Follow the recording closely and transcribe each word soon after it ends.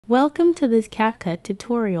Welcome to this CapCut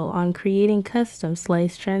tutorial on creating custom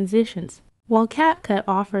slice transitions. While CapCut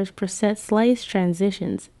offers preset slice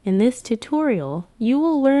transitions, in this tutorial, you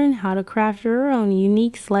will learn how to craft your own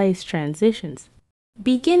unique slice transitions.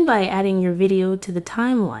 Begin by adding your video to the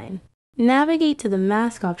timeline. Navigate to the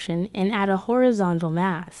mask option and add a horizontal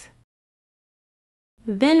mask.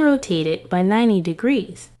 Then rotate it by 90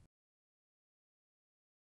 degrees.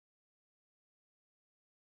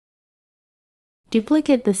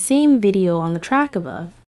 Duplicate the same video on the track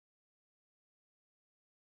above.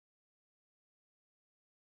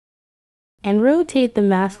 And rotate the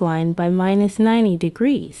mask line by -90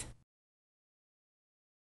 degrees.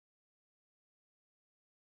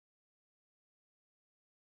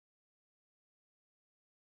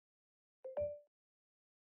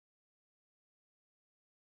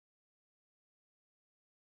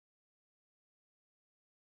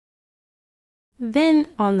 Then,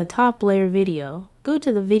 on the top layer video, go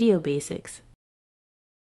to the video basics.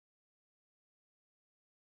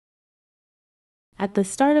 At the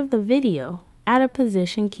start of the video, add a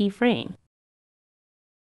position keyframe.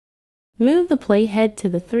 Move the playhead to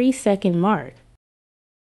the 3-second mark.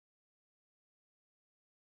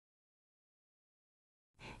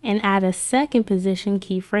 And add a second position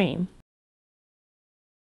keyframe.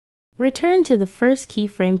 Return to the first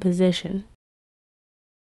keyframe position.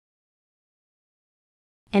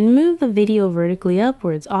 And move the video vertically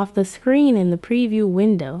upwards off the screen in the preview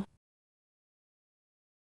window.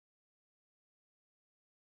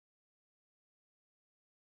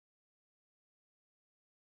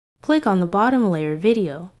 Click on the bottom layer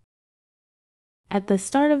video. At the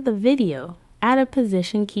start of the video, add a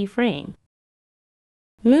position keyframe.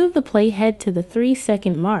 Move the playhead to the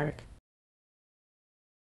 3-second mark.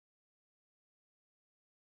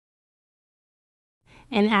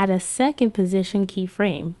 And add a second position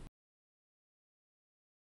keyframe.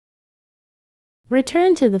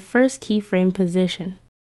 Return to the first keyframe position.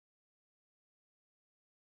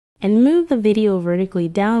 And move the video vertically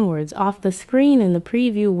downwards off the screen in the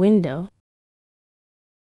preview window.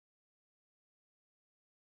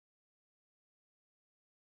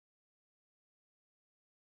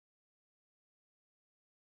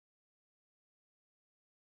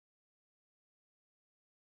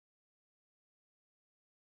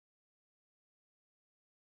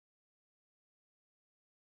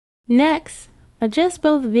 Next, adjust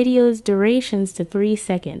both videos' durations to 3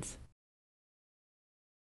 seconds.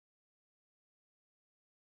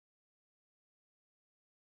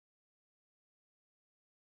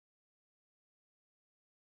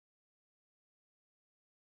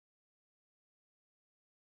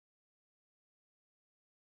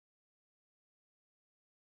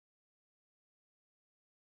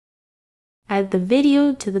 Add the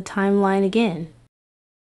video to the timeline again.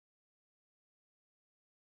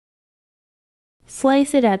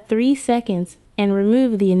 Slice it at 3 seconds and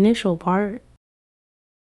remove the initial part.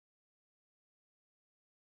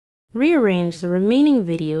 Rearrange the remaining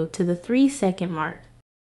video to the 3-second mark.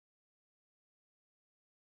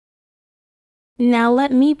 Now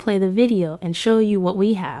let me play the video and show you what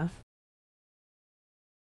we have.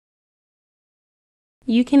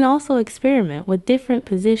 You can also experiment with different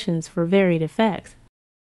positions for varied effects.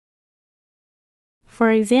 For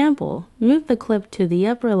example, move the clip to the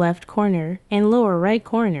upper left corner and lower right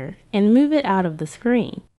corner and move it out of the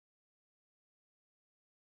screen.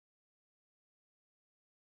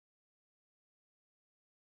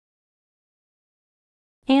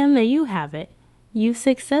 And there you have it. You've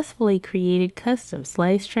successfully created custom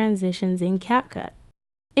slice transitions in CapCut.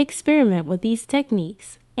 Experiment with these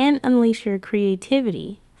techniques and unleash your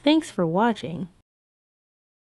creativity. Thanks for watching.